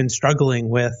really been struggling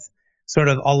with sort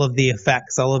of all of the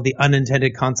effects, all of the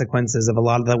unintended consequences of a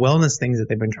lot of the wellness things that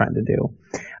they've been trying to do.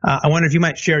 I wonder if you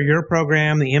might share your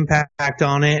program, the impact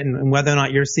on it, and whether or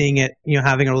not you're seeing it,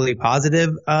 having a really positive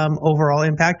overall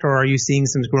impact, or are you seeing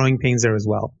some growing pains there as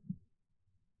well?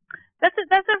 That's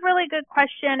a really good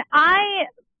question. I,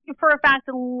 for a fact,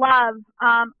 love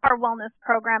our wellness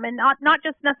program, and not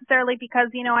just necessarily because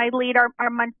I lead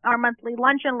our monthly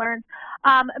lunch and learns,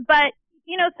 but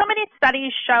so many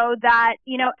studies show that,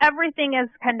 everything is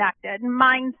connected.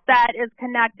 Mindset is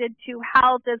connected to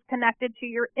health, is connected to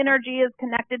your energy, is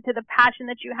connected to the passion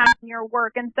that you have in your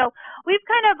work. And so we've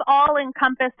kind of all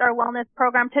encompassed our wellness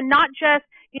program to not just,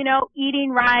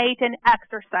 eating right and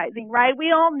exercising, right?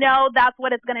 We all know that's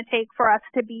what it's going to take for us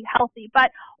to be healthy.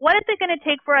 But what is it going to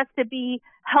take for us to be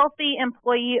healthy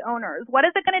employee owners? What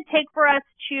is it going to take for us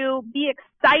to be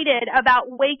excited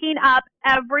about waking up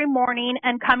every morning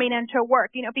and coming into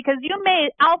work? Because you may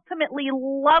ultimately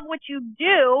love what you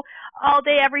do all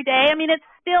day, every day. I mean, it's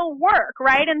still work,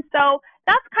 right? And so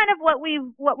that's kind of what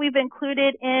we've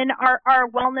included in our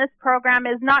wellness program,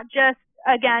 is not just,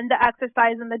 again, the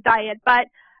exercise and the diet, but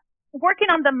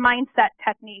working on the mindset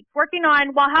techniques, working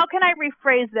on, well, how can I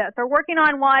rephrase this? Or working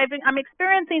on, well, I'm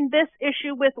experiencing this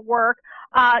issue with work.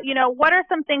 What are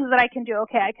some things that I can do?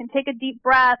 Okay, I can take a deep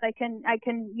breath. I can,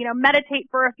 meditate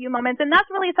for a few moments. And that's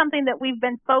really something that we've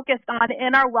been focused on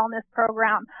in our wellness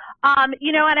program. And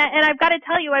I've got to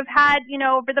tell you, I've had,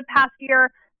 over the past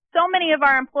year, so many of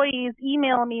our employees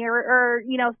email me or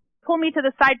pull me to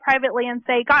the side privately and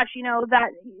say, gosh, that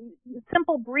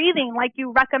simple breathing like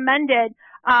you recommended,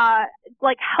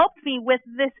 helped me with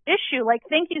this issue.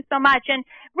 Thank you so much. And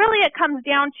really it comes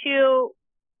down to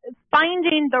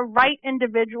finding the right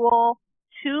individual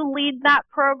to lead that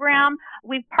program.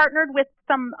 We've partnered with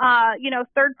some,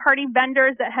 third-party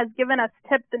vendors that has given us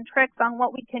tips and tricks on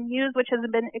what we can use, which has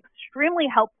been extremely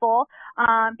helpful,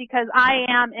 because I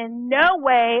am in no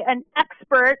way an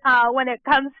expert when it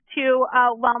comes to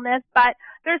wellness, but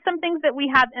there's some things that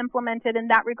we have implemented in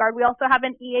that regard. We also have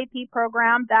an EAP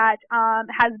program that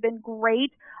has been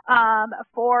great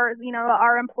for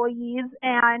our employees,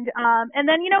 and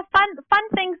then fun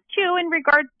things too in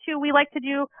regards to, we like to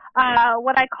do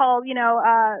what I call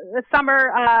the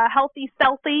summer healthy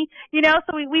stealthy,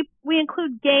 so we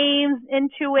include games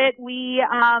into it. We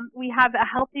have a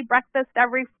healthy breakfast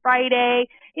every Friday,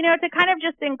 to kind of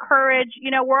just encourage,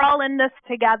 we're all in this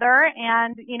together,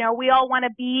 and, we all want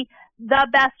to be the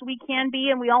best we can be,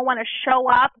 and we all want to show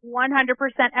up 100%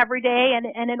 every day.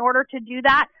 And in order to do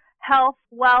that, health,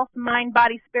 wealth, mind,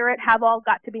 body, spirit have all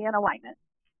got to be in alignment.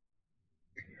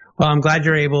 Well, I'm glad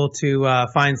you're able to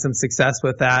find some success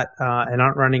with that and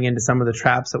aren't running into some of the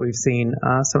traps that we've seen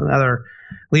some of the other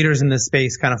leaders in this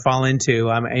space kind of fall into.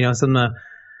 Some of the,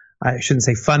 I shouldn't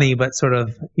say funny, but sort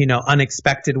of,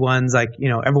 unexpected ones, like,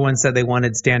 everyone said they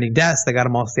wanted standing desks. They got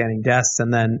them all standing desks.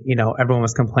 And then, everyone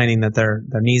was complaining that their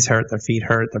knees hurt, their feet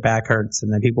hurt, their back hurts.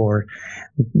 And then people were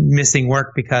missing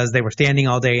work because they were standing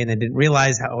all day and they didn't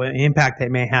realize how impact they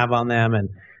may have on them. And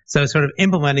so sort of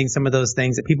implementing some of those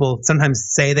things that people sometimes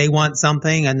say they want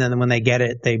something, and then when they get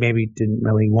it, they maybe didn't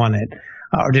really want it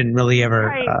or didn't really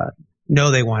ever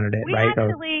know they wanted it, right?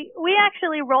 We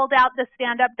actually rolled out the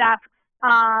stand-up desks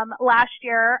last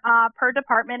year per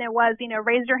department. It was,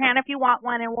 raise your hand if you want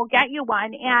one and we'll get you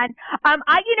one. And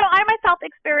I myself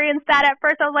experienced that at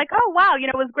first. I was like, oh wow,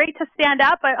 it was great to stand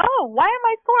up, but oh, why am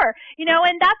I sore?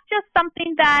 And that's just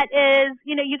something that is,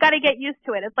 you got to get used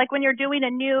to it. It's like when you're doing a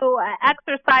new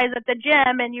exercise at the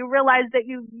gym and you realize that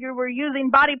you were using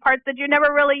body parts that you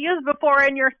never really used before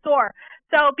and you're sore.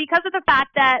 So because of the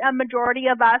fact that a majority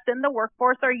of us in the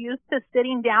workforce are used to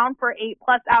sitting down for 8+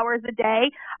 hours a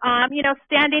day,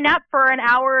 standing up for an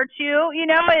hour or two,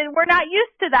 we're not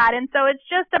used to that. And so it's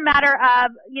just a matter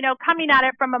of, coming at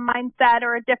it from a mindset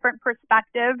or a different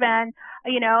perspective. And,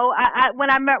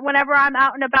 whenever I'm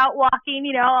out and about walking,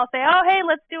 I'll say, oh, hey,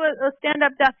 let's do a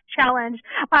stand-up desk challenge.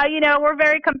 We're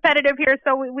very competitive here,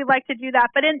 so we like to do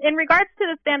that. But in regards to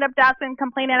the stand-up desk and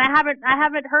complaining, I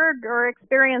haven't heard or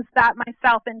experienced that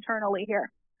myself internally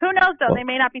here. Who knows, though? They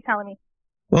may not be telling me.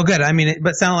 Well, good. I mean, but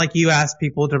it sounded like you asked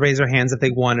people to raise their hands if they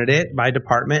wanted it by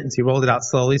department, and so you rolled it out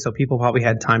slowly, so people probably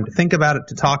had time to think about it,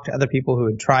 to talk to other people who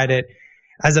had tried it,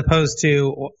 as opposed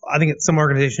to, I think some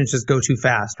organizations just go too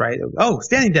fast, right? Oh,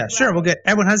 standing desk. Sure,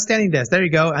 everyone has a standing desk. There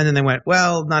you go. And then they went,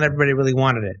 well, not everybody really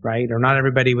wanted it, right? Or not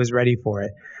everybody was ready for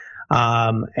it.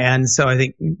 And so I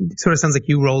think it sort of sounds like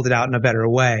you rolled it out in a better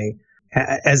way,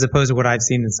 as opposed to what I've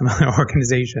seen in some other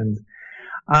organizations.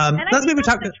 Let's maybe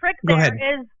talk. Go ahead.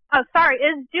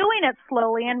 Is doing it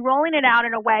slowly and rolling it out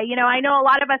in a way. I know a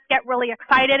lot of us get really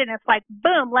excited and it's like,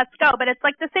 boom, let's go. But it's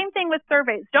like the same thing with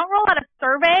surveys. Don't roll out a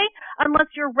survey unless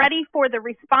you're ready for the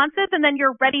responses and then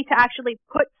you're ready to actually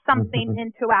put something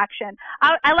into action.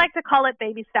 I like to call it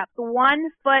baby steps, one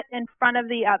foot in front of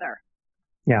the other.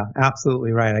 Yeah,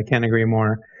 absolutely right. I can't agree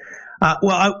more.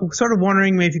 Well, I'm sort of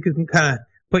wondering maybe if you could kind of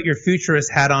put your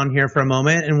futurist hat on here for a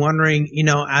moment and wondering,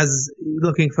 as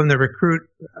looking from the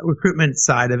recruitment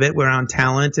side of it, around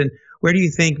talent, and where do you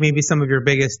think maybe some of your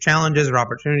biggest challenges or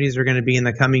opportunities are going to be in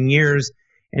the coming years,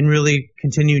 and really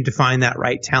continuing to find that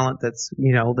right talent that's,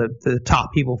 the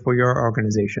top people for your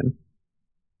organization?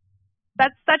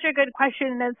 That's such a good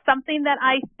question. It's something that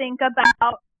I think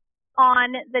about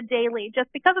on the daily, just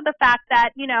because of the fact that,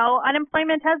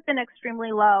 unemployment has been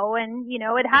extremely low and,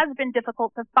 it has been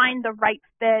difficult to find the right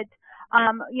fit,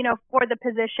 for the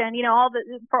position,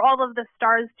 for all of the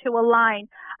stars to align.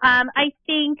 I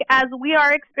think as we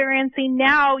are experiencing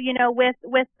now,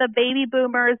 with the baby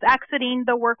boomers exiting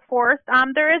the workforce,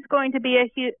 there is going to be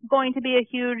a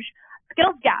huge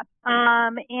skills gap.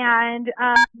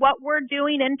 What we're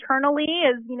doing internally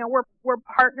is, we're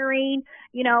partnering,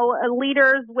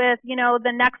 leaders with,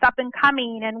 the next up and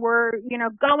coming, and we're,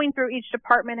 going through each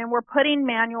department and we're putting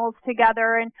manuals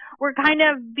together, and we're kind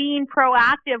of being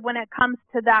proactive when it comes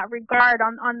to that regard.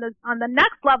 On the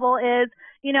next level is,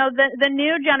 the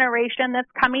new generation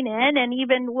that's coming in, and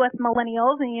even with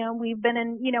millennials, and, we've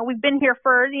been here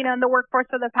for, in the workforce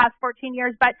for the past 14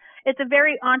 years, but it's a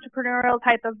very entrepreneurial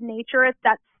type of nature. It's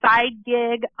that side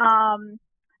gig,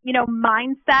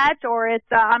 mindset, or it's,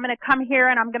 I'm going to come here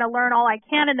and I'm going to learn all I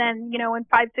can. And then, in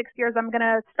 5-6 years, I'm going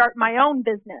to start my own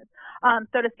business,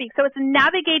 so to speak. So it's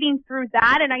navigating through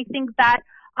that. And I think that,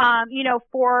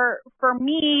 for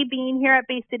me being here at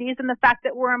Bay Cities and the fact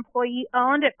that we're employee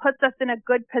owned, it puts us in a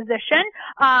good position,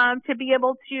 to be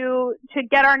able to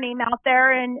get our name out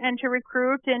there and to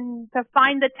recruit and to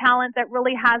find the talent that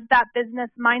really has that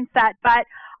business mindset. But,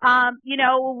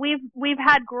 we've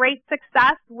had great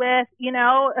success with,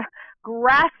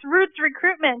 grassroots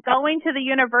recruitment, going to the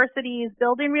universities,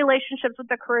 building relationships with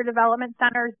the career development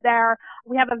centers there.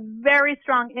 We have a very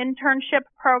strong internship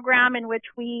program in which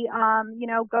we,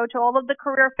 go to all of the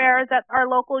career fairs at our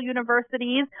local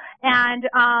universities. And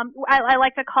I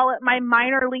like to call it my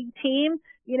minor league team.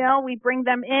 We bring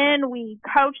them in, we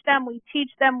coach them, we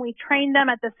teach them, we train them.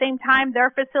 At the same time,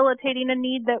 they're facilitating a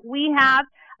need that we have.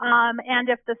 And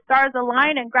if the stars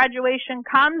align and graduation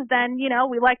comes, then,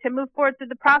 we like to move forward through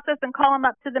the process and call them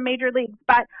up to the major leagues.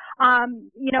 But,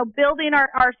 building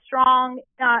our strong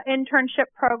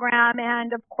internship program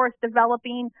and, of course,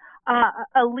 developing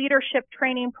a leadership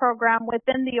training program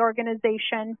within the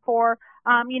organization for,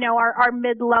 our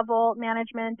mid-level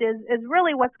management is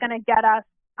really what's going to get us,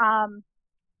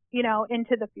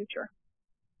 into the future.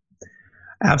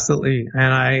 Absolutely.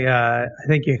 And I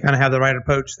think you kind of have the right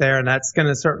approach there. And that's going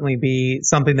to certainly be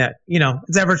something that,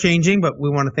 it's ever changing, but we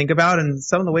want to think about. And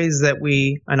some of the ways that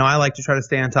I know I like to try to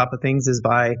stay on top of things is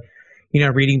by,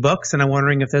 reading books. And I'm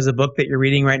wondering if there's a book that you're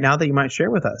reading right now that you might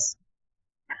share with us.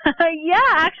 Yeah,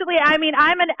 actually, I'm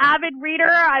an avid reader.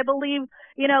 I believe,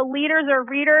 leaders are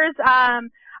readers.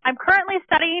 I'm currently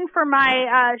studying for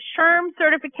my SHRM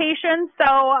certification, so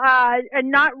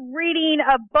I'm not reading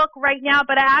a book right now,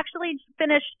 but I actually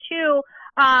finished two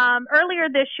earlier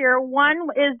this year. One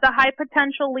is The High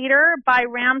Potential Leader by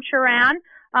Ram Charan.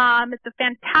 It's a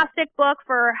fantastic book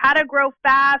for how to grow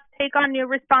fast, take on new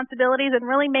responsibilities, and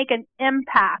really make an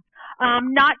impact.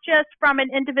 Not just from an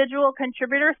individual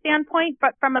contributor standpoint,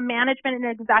 but from a management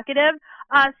and executive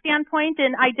standpoint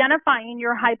in identifying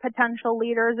your high potential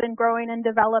leaders and growing and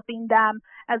developing them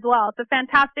as well. It's a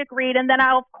fantastic read. And then,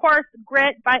 of course,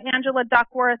 Grit by Angela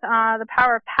Duckworth, The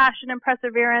Power of Passion and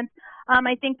Perseverance.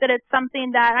 I think that it's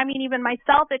something that, even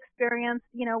myself experienced,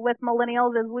 with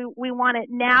millennials is we want it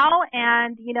now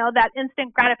and, that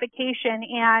instant gratification.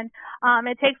 And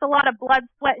it takes a lot of blood,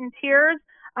 sweat, and tears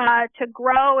to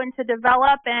grow and to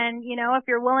develop. And, if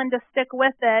you're willing to stick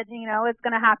with it, it's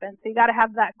going to happen. So you got to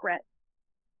have that grit.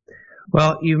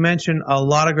 Well, you mentioned a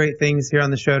lot of great things here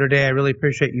on the show today. I really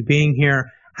appreciate you being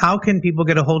here. How can people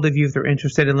get a hold of you if they're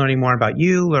interested in learning more about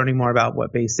you, learning more about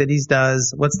what Bay Cities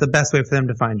does? What's the best way for them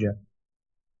to find you?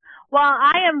 Well,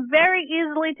 I am very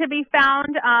easily to be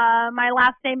found. My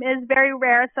last name is very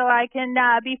rare, so I can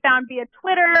be found via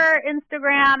Twitter,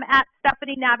 Instagram, at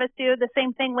Stephanie Navasu, the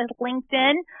same thing with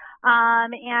LinkedIn.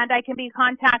 And I can be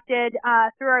contacted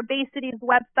through our Bay Cities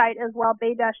website as well,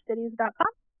 bay-cities.com.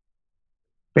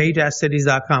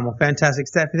 bay-cities.com. Well, fantastic.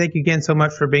 Stephanie, thank you again so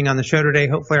much for being on the show today.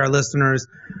 Hopefully our listeners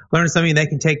learn something they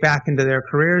can take back into their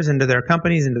careers, into their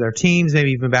companies, into their teams,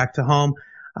 maybe even back to home.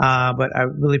 But I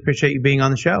really appreciate you being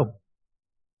on the show.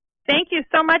 Thank you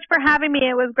so much for having me.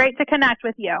 It was great to connect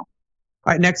with you. All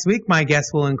right, next week, my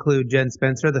guests will include Jen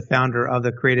Spencer, the founder of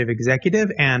The Creative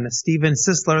Executive, and Stephen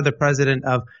Sisler, the president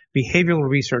of Behavioral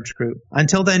Research Group.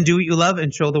 Until then, do what you love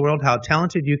and show the world how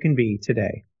talented you can be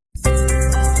today.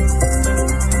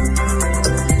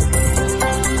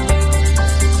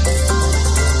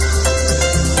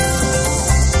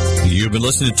 You've been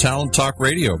listening to Talent Talk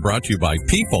Radio, brought to you by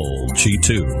People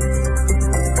G2.